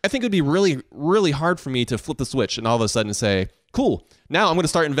age, I think it would be really, really hard for me to flip the switch and all of a sudden say, cool, now I'm going to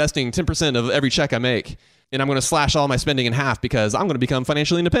start investing 10% of every check I make. And I'm going to slash all my spending in half because I'm going to become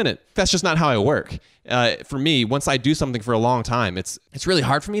financially independent. That's just not how I work. For me, once I do something for a long time, it's really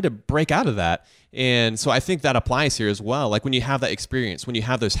hard for me to break out of that. And so I think that applies here as well. Like when you have that experience, when you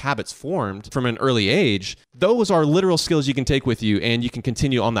have those habits formed from an early age, those are literal skills you can take with you and you can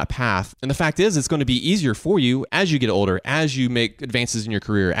continue on that path. And the fact is, it's going to be easier for you as you get older, as you make advances in your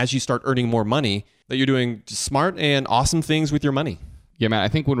career, as you start earning more money, that you're doing smart and awesome things with your money. Yeah, Matt, I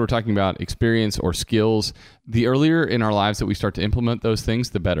think when we're talking about experience or skills, the earlier in our lives that we start to implement those things,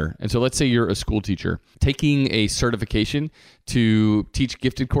 the better. And so let's say you're a school teacher. Taking a certification to teach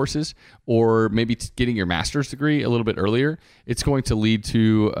gifted courses or maybe getting your master's degree a little bit earlier, it's going to lead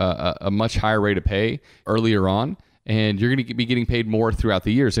to a much higher rate of pay earlier on. And you're going to be getting paid more throughout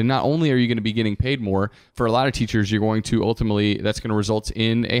the years. And not only are you going to be getting paid more, for a lot of teachers, you're going to ultimately, that's going to result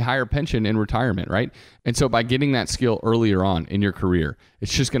in a higher pension in retirement, right? And so by getting that skill earlier on in your career,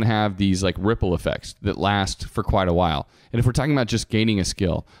 it's just going to have these like ripple effects that last for quite a while. And if we're talking about just gaining a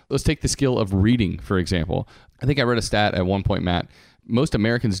skill, let's take the skill of reading, for example. I think I read a stat at one point, Matt. Most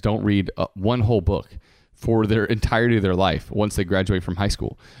Americans don't read one whole book for their entirety of their life once they graduate from high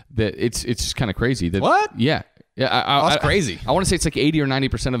school. That it's just kind of crazy. That, What? Yeah. Yeah, That's crazy. I want to say it's like 80 or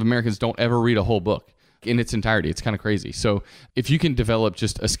 90% of Americans don't ever read a whole book in its entirety. It's kind of crazy. So if you can develop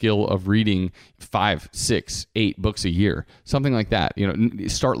just a skill of reading 5, 6, 8 books a year, something like that,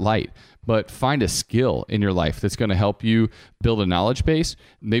 start light, but find a skill in your life that's going to help you build a knowledge base,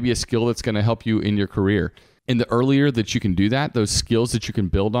 maybe a skill that's going to help you in your career. And the earlier that you can do that, those skills that you can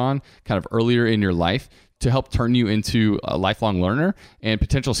build on kind of earlier in your life, to help turn you into a lifelong learner and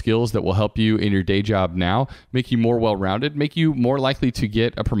potential skills that will help you in your day job now, make you more well-rounded, make you more likely to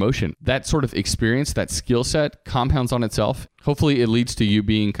get a promotion. That sort of experience, that skill set compounds on itself. Hopefully it leads to you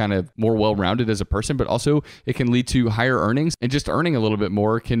being kind of more well-rounded as a person, but also it can lead to higher earnings, and just earning a little bit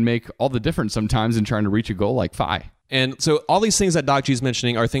more can make all the difference sometimes in trying to reach a goal like FI. And so all these things that Doc G is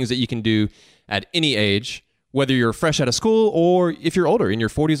mentioning are things that you can do at any age, whether you're fresh out of school or if you're older in your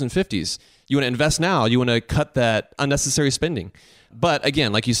 40s and 50s. You want to invest now. You want to cut that unnecessary spending. But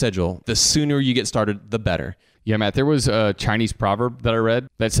again, like you said, Joel, the sooner you get started, the better. Yeah, Matt, there was a Chinese proverb that I read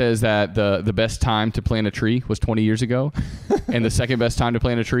that says that the best time to plant a tree was 20 years ago, and the second best time to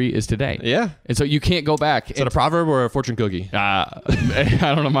plant a tree is today. Yeah. And so you can't go back. Is that a proverb or a fortune cookie? I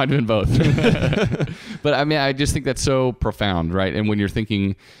don't know, might have been both. But I mean, I just think that's so profound, right? And when you're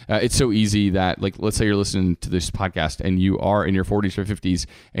thinking, it's so easy that, like, let's say you're listening to this podcast and you are in your 40s or 50s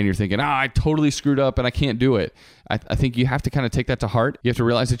and you're thinking, I totally screwed up and I can't do it. I think you have to kind of take that to heart. You have to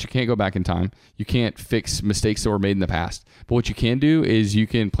realize that you can't go back in time. You can't fix mistakes that were made in the past. But what you can do is you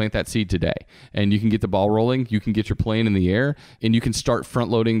can plant that seed today, and you can get the ball rolling. You can get your plane in the air, and you can start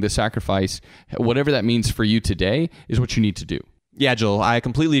front-loading the sacrifice. Whatever that means for you today is what you need to do. Yeah, Joel, I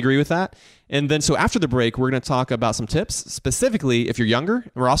completely agree with that. And then so after the break, we're going to talk about some tips, specifically if you're younger.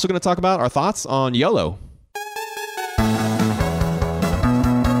 And we're also going to talk about our thoughts on YOLO.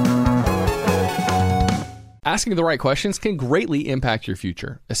 Asking the right questions can greatly impact your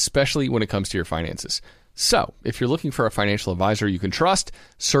future, especially when it comes to your finances. So, if you're looking for a financial advisor you can trust,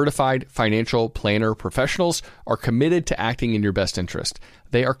 certified financial planner professionals are committed to acting in your best interest.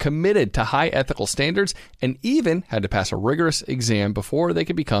 They are committed to high ethical standards and even had to pass a rigorous exam before they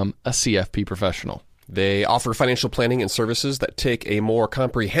could become a CFP professional. They offer financial planning and services that take a more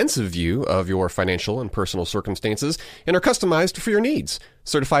comprehensive view of your financial and personal circumstances and are customized for your needs.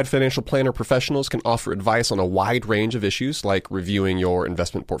 Certified financial planner professionals can offer advice on a wide range of issues like reviewing your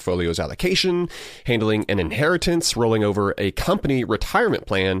investment portfolio's allocation, handling an inheritance, rolling over a company retirement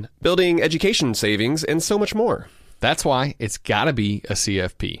plan, building education savings, and so much more. That's why it's got to be a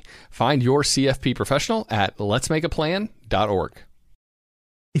CFP. Find your CFP professional at letsmakeaplan.org.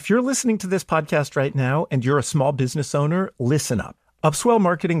 If you're listening to this podcast right now and you're a small business owner, listen up. Upswell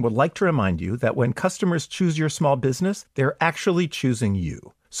Marketing would like to remind you that when customers choose your small business, they're actually choosing you.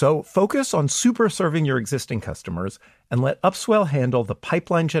 So focus on super serving your existing customers and let Upswell handle the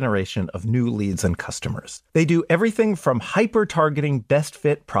pipeline generation of new leads and customers. They do everything from hyper-targeting best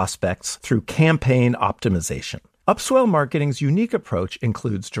fit prospects through campaign optimization. Upswell Marketing's unique approach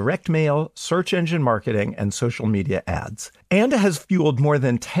includes direct mail, search engine marketing, and social media ads, and has fueled more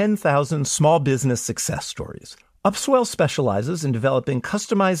than 10,000 small business success stories. Upswell specializes in developing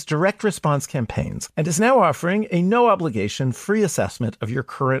customized direct response campaigns and is now offering a no-obligation free assessment of your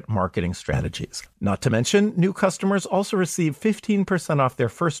current marketing strategies. Not to mention, new customers also receive 15% off their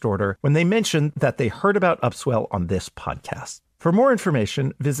first order when they mention that they heard about Upswell on this podcast. For more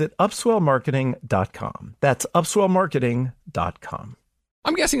information, visit upswellmarketing.com. That's upswellmarketing.com.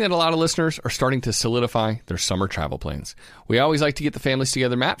 I'm guessing that a lot of listeners are starting to solidify their summer travel plans. We always like to get the families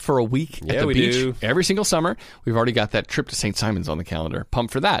together, Matt, for a week at the beach every single summer. We've already got that trip to St. Simons on the calendar.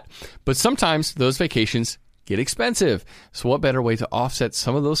 Pumped for that. But sometimes those vacations get expensive. So what better way to offset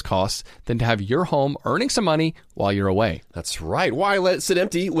some of those costs than to have your home earning some money while you're away? That's right. Why let it sit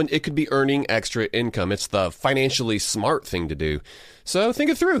empty when it could be earning extra income? It's the financially smart thing to do. So think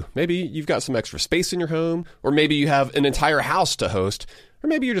it through. Maybe you've got some extra space in your home, or maybe you have an entire house to host, or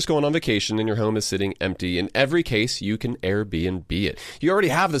maybe you're just going on vacation and your home is sitting empty. In every case, you can Airbnb it. You already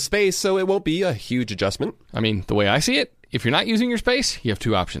have the space, so it won't be a huge adjustment. I mean, the way I see it, if you're not using your space, you have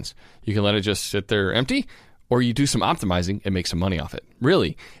two options. You can let it just sit there empty, or you do some optimizing and make some money off it.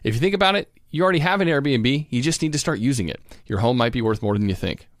 Really, if you think about it, you already have an Airbnb. You just need to start using it. Your home might be worth more than you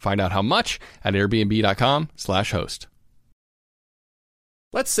think. Find out how much at airbnb.com/host.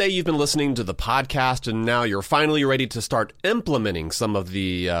 Let's say you've been listening to the podcast and now you're finally ready to start implementing some of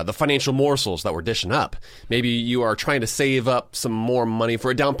the financial morsels that we're dishing up. Maybe you are trying to save up some more money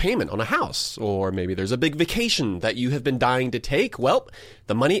for a down payment on a house, or maybe there's a big vacation that you have been dying to take. Well,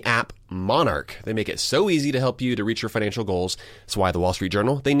 the money app Monarch. They make it so easy to help you to reach your financial goals. That's why the Wall Street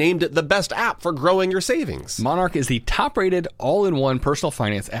Journal, they named it the best app for growing your savings. Monarch is the top-rated all-in-one personal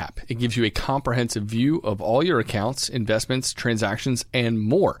finance app. It gives you a comprehensive view of all your accounts, investments, transactions, and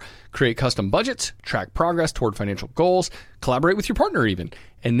more. Create custom budgets, track progress toward financial goals, collaborate with your partner even.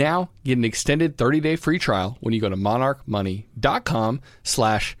 And now get an extended 30-day free trial when you go to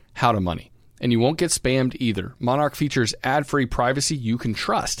monarchmoney.com/howtomoney. And you won't get spammed either. Monarch features ad-free privacy you can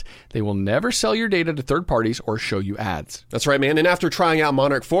trust. They will never sell your data to third parties or show you ads. That's right, man. And after trying out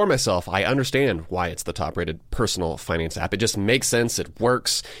Monarch for myself, I understand why it's the top-rated personal finance app. It just makes sense. It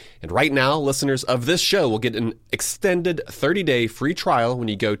works. And right now, listeners of this show will get an extended 30-day free trial when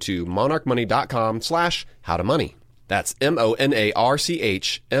you go to monarchmoney.com/howtomoney. That's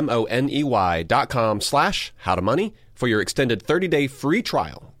monarchmoney.com/howtomoney for your extended 30-day free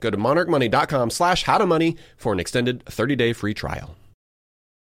trial. Go to monarchmoney.com/howtomoney for an extended 30-day free trial.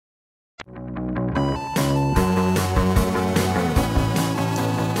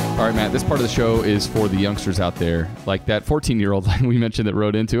 All right, Matt, this part of the show is for the youngsters out there, like that 14-year-old we mentioned that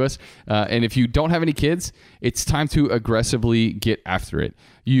wrote into us. And if you don't have any kids, it's time to aggressively get after it.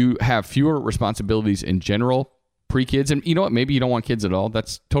 You have fewer responsibilities in general, pre-kids, and you know what, maybe you don't want kids at all.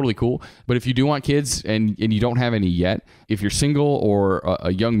 That's totally cool. But if you do want kids and you don't have any yet, if you're single or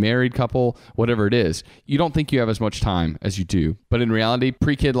a young married couple, whatever it is, you don't think you have as much time as you do. But in reality,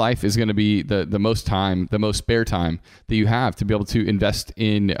 pre-kid life is going to be the most time, the most spare time that you have to be able to invest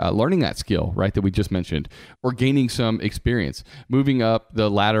in learning that skill, right, that we just mentioned, or gaining some experience, moving up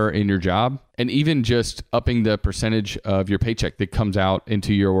the ladder in your job, and even just upping the percentage of your paycheck that comes out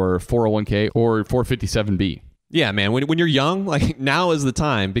into your 401k or 457b. Yeah, man, when you're young, like now is the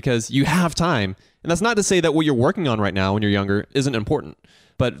time because you have time. And that's not to say that what you're working on right now when you're younger isn't important.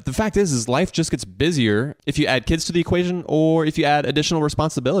 But the fact is life just gets busier if you add kids to the equation or if you add additional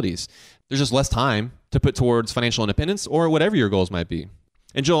responsibilities. There's just less time to put towards financial independence or whatever your goals might be.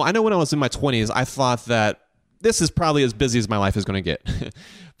 And Joel, I know when I was in my 20s, I thought that this is probably as busy as my life is going to get.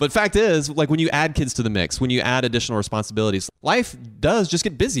 But fact is, like when you add kids to the mix, when you add additional responsibilities, life does just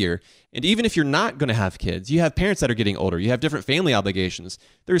get busier. And even if you're not going to have kids, you have parents that are getting older. You have different family obligations.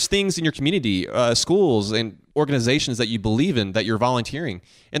 There's things in your community, schools and organizations that you believe in that you're volunteering.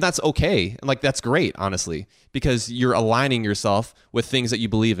 And that's okay. And like, that's great, honestly, because you're aligning yourself with things that you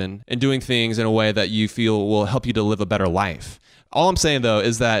believe in and doing things in a way that you feel will help you to live a better life. All I'm saying, though,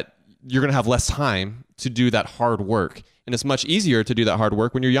 is that you're going to have less time to do that hard work. And it's much easier to do that hard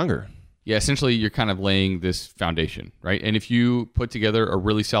work when you're younger. Yeah, essentially, you're kind of laying this foundation, right? And if you put together a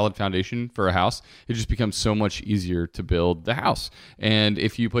really solid foundation for a house, it just becomes so much easier to build the house. And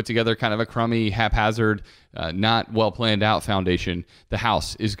if you put together kind of a crummy, haphazard, not well planned out foundation, the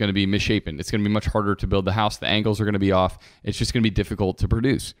house is going to be misshapen. It's going to be much harder to build the house. The angles are going to be off. It's just going to be difficult to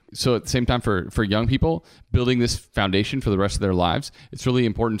produce. So at the same time, for young people, building this foundation for the rest of their lives, it's really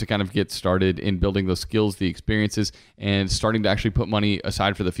important to kind of get started in building those skills, the experiences, and starting to actually put money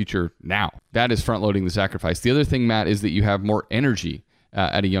aside for the future now. That is front loading the sacrifice. The other thing, Matt, is that you have more energy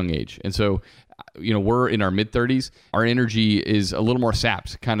at a young age. And so, we're in our mid 30s. Our energy is a little more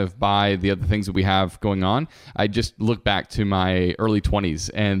sapped kind of by the other things that we have going on. I just look back to my early 20s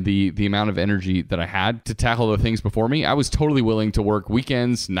and the amount of energy that I had to tackle the things before me. I was totally willing to work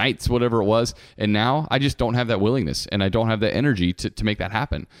weekends, nights, whatever it was. And now I just don't have that willingness and I don't have the energy to make that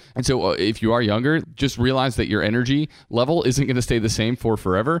happen. And so if you are younger, just realize that your energy level isn't going to stay the same for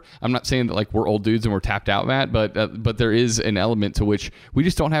forever. I'm not saying that like we're old dudes and we're tapped out, Matt, but there is an element to which we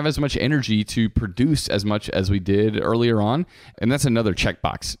just don't have as much energy to produce as much as we did earlier on. And that's another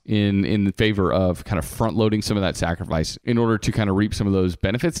checkbox in favor of kind of front loading some of that sacrifice in order to kind of reap some of those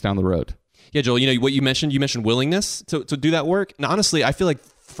benefits down the road. Yeah, Joel, what you mentioned willingness to do that work. And honestly, I feel like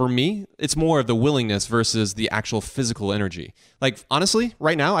for me, it's more of the willingness versus the actual physical energy. Like, honestly,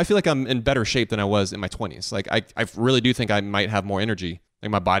 right now, I feel like I'm in better shape than I was in my 20s. Like, I really do think I might have more energy. Like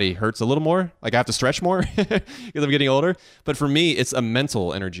my body hurts a little more. Like I have to stretch more because I'm getting older. But for me, it's a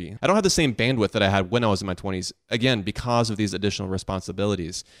mental energy. I don't have the same bandwidth that I had when I was in my 20s, again, because of these additional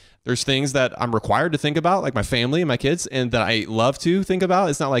responsibilities. There's things that I'm required to think about, like my family and my kids, and that I love to think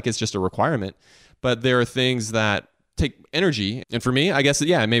about. It's not like it's just a requirement, but there are things that take energy. And for me, I guess,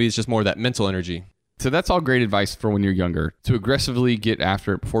 yeah, maybe it's just more of that mental energy. So that's all great advice for when you're younger, to aggressively get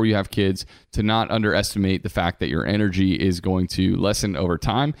after it before you have kids, to not underestimate the fact that your energy is going to lessen over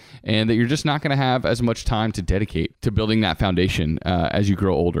time and that you're just not going to have as much time to dedicate to building that foundation as you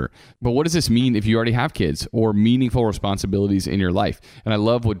grow older. But what does this mean if you already have kids or meaningful responsibilities in your life? And I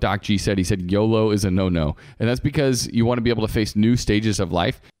love what Doc G said. He said, YOLO is a no-no. And that's because you want to be able to face new stages of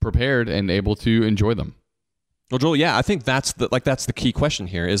life prepared and able to enjoy them. Well, Joel, yeah, I think that's the key question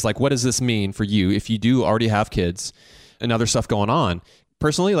here is like, what does this mean for you if you do already have kids and other stuff going on?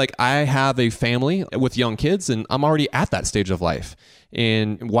 Personally, like I have a family with young kids and I'm already at that stage of life.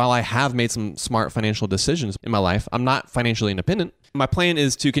 And while I have made some smart financial decisions in my life, I'm not financially independent. My plan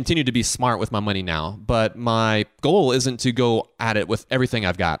is to continue to be smart with my money now, but my goal isn't to go at it with everything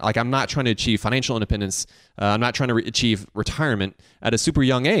I've got. Like I'm not trying to achieve financial independence. I'm not trying to achieve retirement at a super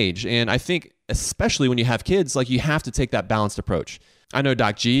young age. And I think especially when you have kids, like you have to take that balanced approach. I know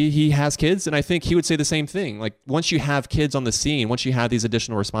Doc G, he has kids, and I think he would say the same thing. Like once you have kids on the scene, once you have these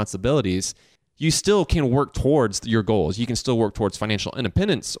additional responsibilities, you still can work towards your goals. You can still work towards financial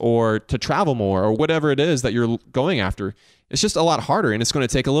independence or to travel more or whatever it is that you're going after. It's just a lot harder and it's going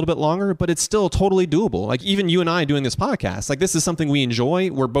to take a little bit longer, but it's still totally doable. Like even you and I doing this podcast, like this is something we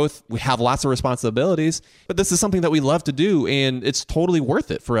enjoy. We have lots of responsibilities, but this is something that we love to do. And it's totally worth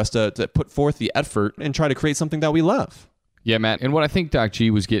it for us to put forth the effort and try to create something that we love. Yeah, Matt. And what I think Doc G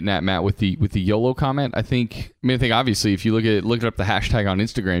was getting at, Matt, with the YOLO comment, I think obviously if you look up the hashtag on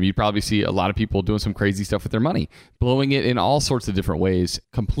Instagram, you'd probably see a lot of people doing some crazy stuff with their money, blowing it in all sorts of different ways,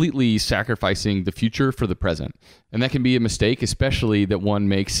 completely sacrificing the future for the present. And that can be a mistake, especially that one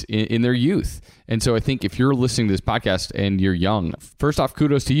makes in their youth. And so I think if you're listening to this podcast and you're young, first off,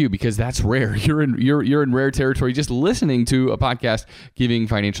 kudos to you because that's rare. You're in rare territory just listening to a podcast giving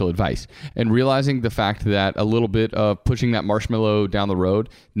financial advice and realizing the fact that a little bit of pushing that marshmallow down the road,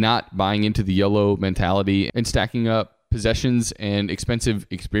 not buying into the YOLO mentality and stacking up possessions and expensive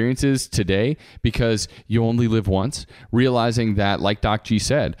experiences today because you only live once, realizing that, like Doc G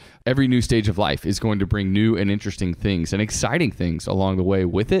said, every new stage of life is going to bring new and interesting things and exciting things along the way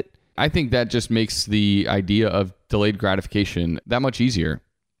with it. I think that just makes the idea of delayed gratification that much easier.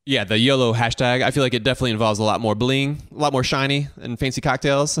 Yeah, the YOLO hashtag. I feel like it definitely involves a lot more bling, a lot more shiny and fancy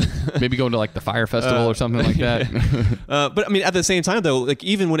cocktails. Maybe going to like the Fire Festival or something like that. But I mean, at the same time, though, like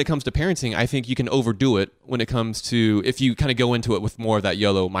even when it comes to parenting, I think you can overdo it when it comes to if you kind of go into it with more of that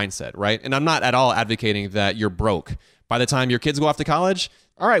YOLO mindset, right? And I'm not at all advocating that you're broke. By the time your kids go off to college,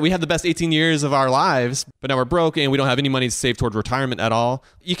 all right, we had the best 18 years of our lives, but now we're broke and we don't have any money to save towards retirement at all.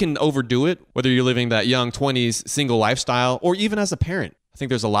 You can overdo it, whether you're living that young 20s single lifestyle or even as a parent. I think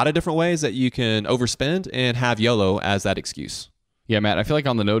there's a lot of different ways that you can overspend and have YOLO as that excuse. Yeah, Matt, I feel like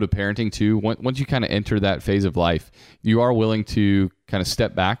on the note of parenting too, once you kind of enter that phase of life, you are willing to kind of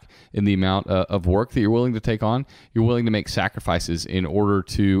step back in the amount of work that you're willing to take on. You're willing to make sacrifices in order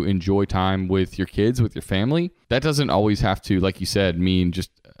to enjoy time with your kids, with your family. That doesn't always have to, like you said, mean just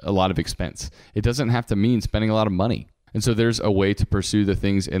a lot of expense. It doesn't have to mean spending a lot of money. And so there's a way to pursue the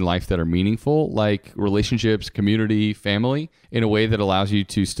things in life that are meaningful, like relationships, community, family, in a way that allows you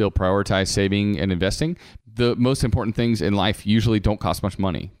to still prioritize saving and investing. The most important things in life usually don't cost much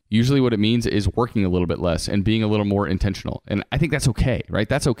money. Usually what it means is working a little bit less and being a little more intentional. And I think that's okay, right?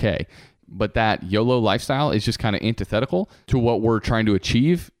 That's okay. But that YOLO lifestyle is just kind of antithetical to what we're trying to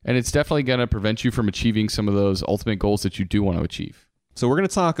achieve. And it's definitely going to prevent you from achieving some of those ultimate goals that you do want to achieve. So we're going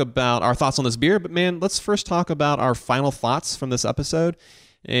to talk about our thoughts on this beer, but man, let's first talk about our final thoughts from this episode.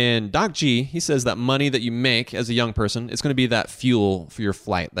 And Doc G, he says that money that you make as a young person is going to be that fuel for your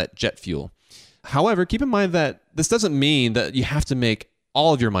flight, that jet fuel. However, keep in mind that this doesn't mean that you have to make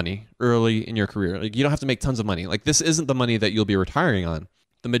all of your money early in your career. Like, you don't have to make tons of money. Like, this isn't the money that you'll be retiring on.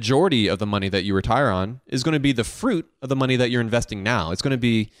 The majority of the money that you retire on is going to be the fruit of the money that you're investing now. It's going to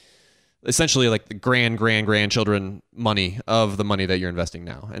be essentially like the grandchildren money of the money that you're investing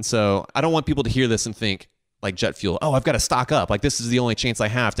now. And so I don't want people to hear this and think like jet fuel, oh, I've got to stock up. Like, this is the only chance I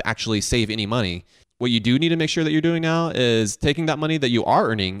have to actually save any money. What you do need to make sure that you're doing now is taking that money that you are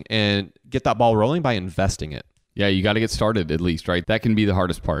earning and get that ball rolling by investing it. Yeah, you got to get started at least, right? That can be the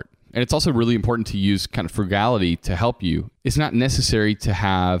hardest part. And it's also really important to use kind of frugality to help you. It's not necessary to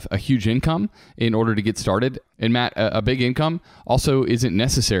have a huge income in order to get started. And Matt, a big income also isn't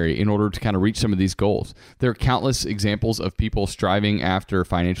necessary in order to kind of reach some of these goals. There are countless examples of people striving after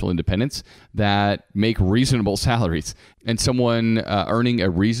financial independence that make reasonable salaries. And someone earning a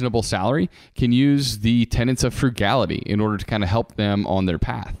reasonable salary can use the tenets of frugality in order to kind of help them on their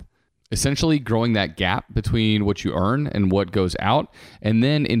path. Essentially growing that gap between what you earn and what goes out, and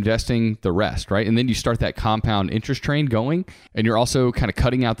then investing the rest, right? And then you start that compound interest train going, and you're also kind of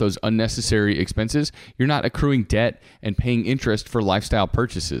cutting out those unnecessary expenses. You're not accruing debt and paying interest for lifestyle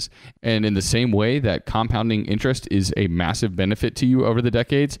purchases. And in the same way that compounding interest is a massive benefit to you over the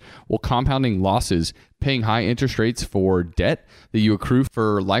decades, well, compounding losses, paying high interest rates for debt that you accrue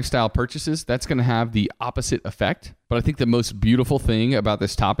for lifestyle purchases, that's going to have the opposite effect. But I think the most beautiful thing about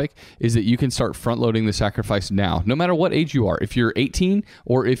this topic is that you can start front-loading the sacrifice now, no matter what age you are. If you're 18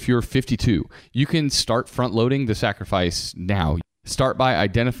 or if you're 52, you can start front-loading the sacrifice now. Start by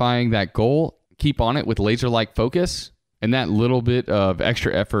identifying that goal, keep on it with laser-like focus, and that little bit of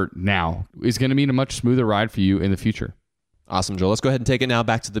extra effort now is going to mean a much smoother ride for you in the future. Awesome, Joel. Let's go ahead and take it now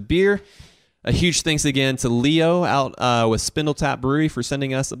back to the beer. A huge thanks again to Leo out with Spindle Tap Brewery for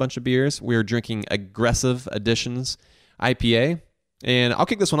sending us a bunch of beers. We're drinking Aggressive Additions IPA. And I'll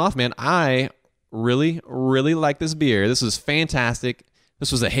kick this one off, man. I really, really like this beer. This was fantastic.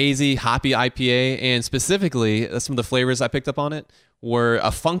 This was a hazy, hoppy IPA. And specifically, some of the flavors I picked up on it were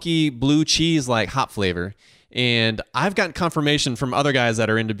a funky blue cheese-like hop flavor. And I've gotten confirmation from other guys that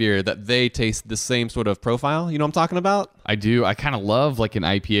are into beer that they taste the same sort of profile. You know what I'm talking about? I do. I kind of love like an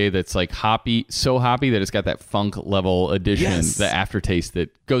IPA that's like hoppy, so hoppy that it's got that funk level addition, Yes. the aftertaste that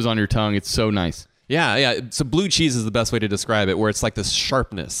goes on your tongue. It's so nice. Yeah. So blue cheese is the best way to describe it, where it's like this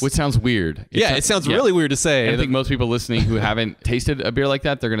sharpness. Which sounds weird. It sounds really weird to say. And I think most people listening who haven't tasted a beer like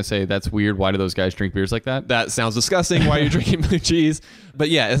that, they're going to say, that's weird. Why do those guys drink beers like that? That sounds disgusting. Why are you drinking blue cheese? But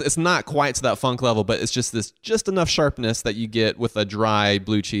yeah, it's not quite to that funk level, but it's just enough sharpness that you get with a dry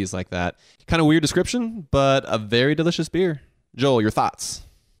blue cheese like that. Kind of weird description, but a very delicious beer. Joel, your thoughts?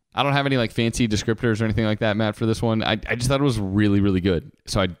 I don't have any like fancy descriptors or anything like that, Matt, for this one. I just thought it was really, really good.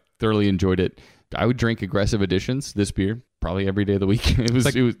 So I thoroughly enjoyed it. I would drink Aggressive Additions, this beer, probably every day of the week. It was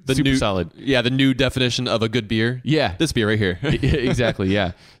super solid. Yeah, the new definition of a good beer. Yeah. This beer right here. Exactly,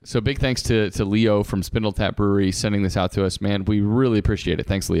 yeah. So big thanks to Leo from Spindle Tap Brewery sending this out to us. Man, we really appreciate it.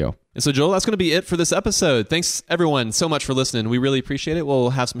 Thanks, Leo. And so, Joel, that's going to be it for this episode. Thanks, everyone, so much for listening. We really appreciate it. We'll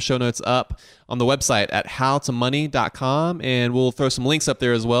have some show notes up on the website at howtomoney.com, and we'll throw some links up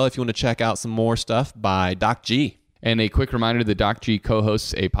there as well if you want to check out some more stuff by Doc G. And a quick reminder that Doc G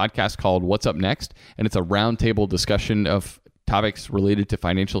co-hosts a podcast called What's Up Next, and it's a roundtable discussion of topics related to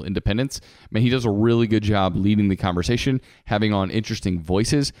financial independence. Man, he does a really good job leading the conversation, having on interesting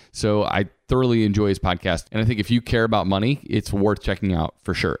voices. So I thoroughly enjoy his podcast. And I think if you care about money, it's worth checking out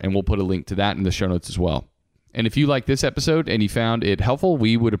for sure. And we'll put a link to that in the show notes as well. And if you like this episode and you found it helpful,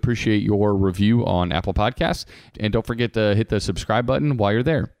 we would appreciate your review on Apple Podcasts. And don't forget to hit the subscribe button while you're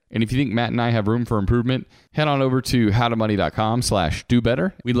there. And if you think Matt and I have room for improvement, head on over to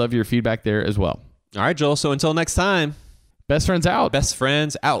howtomoney.com/do-better. We'd love your feedback there as well. All right, Joel. So until next time, best friends out. Best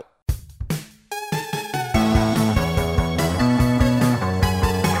friends out.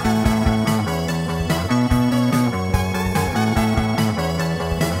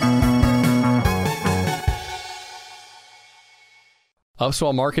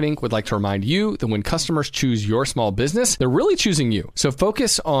 Upswell Marketing would like to remind you that when customers choose your small business, they're really choosing you. So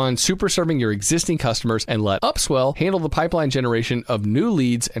focus on super serving your existing customers and let Upswell handle the pipeline generation of new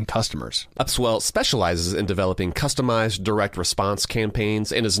leads and customers. Upswell specializes in developing customized direct response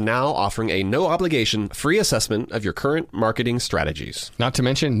campaigns and is now offering a no-obligation free assessment of your current marketing strategies. Not to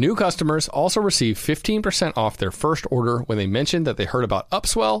mention, new customers also receive 15% off their first order when they mention that they heard about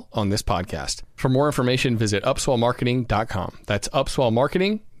Upswell on this podcast. For more information, visit upswellmarketing.com. That's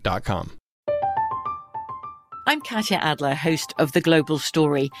upswellmarketing.com. I'm Katya Adler, host of The Global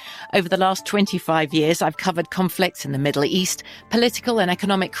Story. Over the last 25 years, I've covered conflicts in the Middle East, political and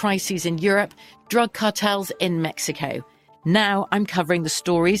economic crises in Europe, drug cartels in Mexico. Now I'm covering the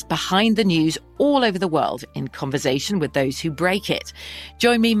stories behind the news all over the world in conversation with those who break it.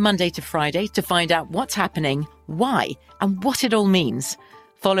 Join me Monday to Friday to find out what's happening, why, and what it all means.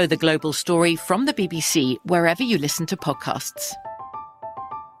 Follow The Global Story from the BBC wherever you listen to podcasts.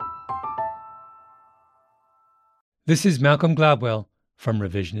 This is Malcolm Gladwell from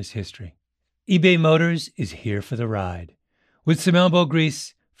Revisionist History. eBay Motors is here for the ride. With some elbow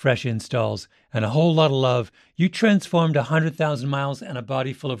grease, fresh installs, and a whole lot of love, you transformed 100,000 miles and a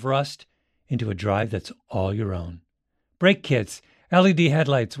body full of rust into a drive that's all your own. Brake kits, LED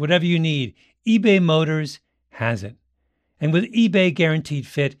headlights, whatever you need, eBay Motors has it. And with eBay Guaranteed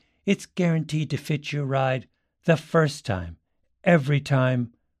Fit, it's guaranteed to fit your ride the first time, every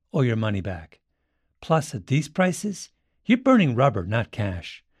time, or your money back. Plus, at these prices, you're burning rubber, not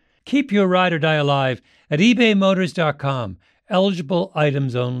cash. Keep your ride or die alive at ebaymotors.com. Eligible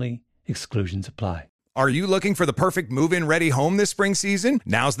items only. Exclusions apply. Are you looking for the perfect move-in ready home this spring season?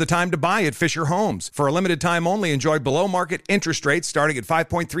 Now's the time to buy at Fisher Homes. For a limited time only, enjoy below-market interest rates starting at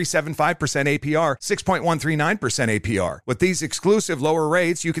 5.375% APR, 6.139% APR. With these exclusive lower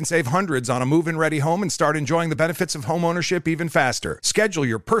rates, you can save hundreds on a move-in ready home and start enjoying the benefits of home ownership even faster. Schedule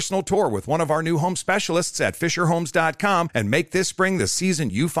your personal tour with one of our new home specialists at FisherHomes.com and make this spring the season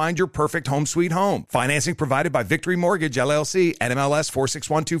you find your perfect home sweet home. Financing provided by Victory Mortgage, LLC, NMLS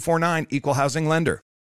 461249, Equal Housing Lender.